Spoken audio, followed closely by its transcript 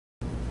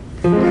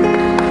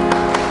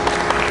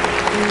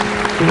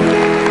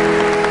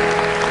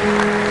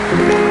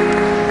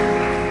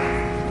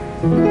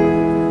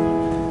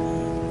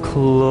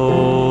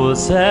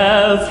Close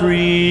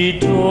every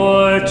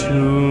door to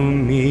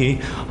me,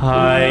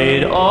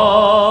 hide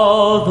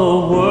all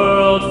the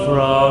world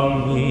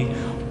from me,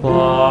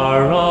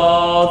 bar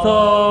all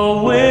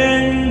the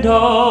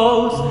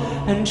windows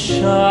and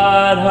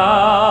shut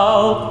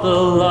out the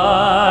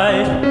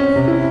light.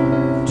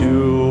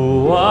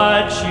 Do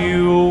what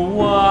you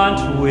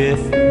want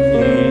with me,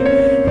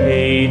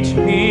 hate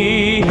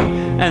me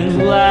and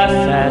laugh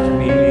at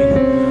me,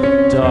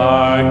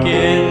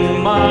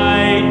 darken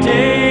my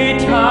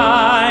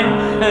daytime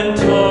and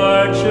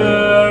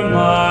torture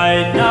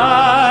my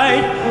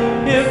night.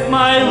 If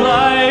my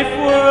life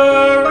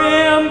were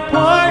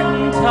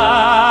important,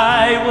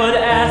 I would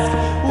ask,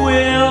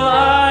 will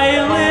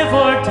I live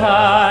or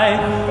die?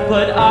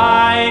 But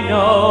I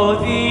know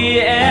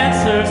the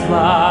answers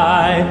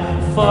lie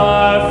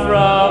far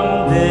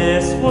from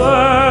this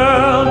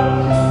world.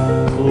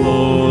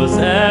 Close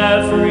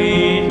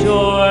every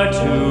door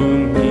to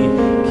me,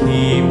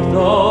 keep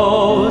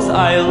those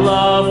I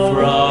love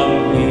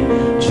from me.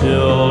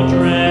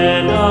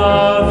 Children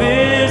of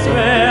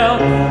Israel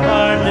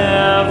are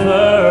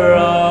never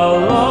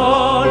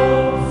alone,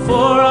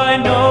 for I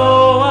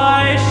know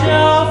I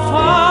shall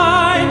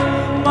find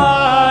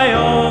my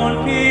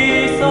own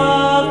peace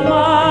of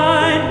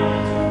mind,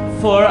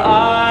 for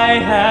I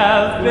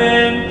have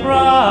been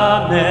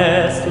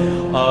promised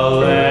a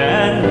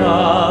land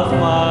of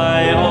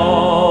my own.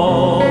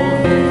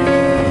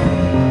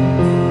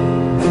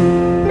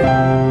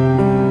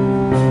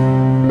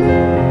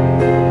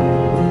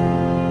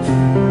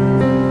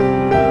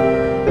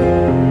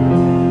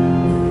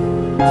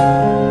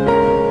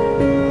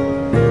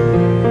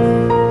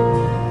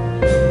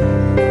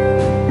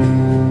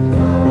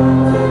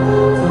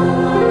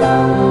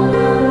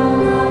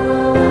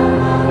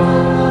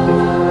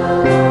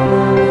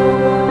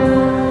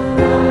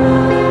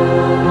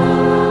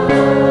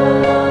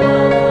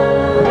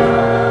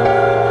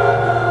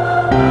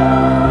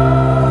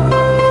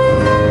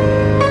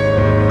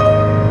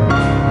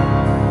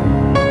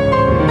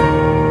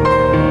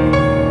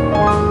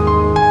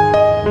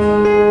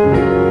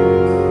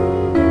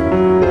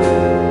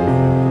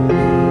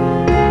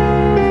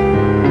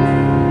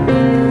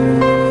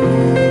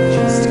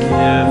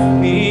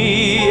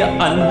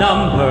 A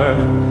number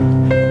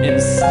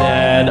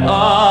instead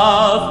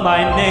of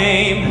my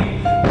name.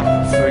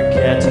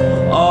 Forget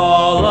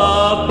all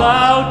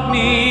about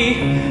me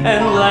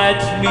and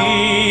let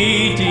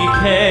me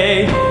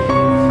decay.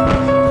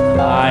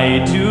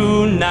 I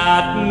do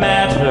not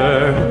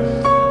matter,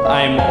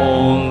 I'm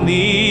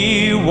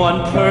only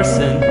one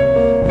person.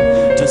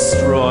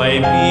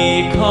 Destroy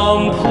me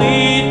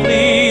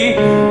completely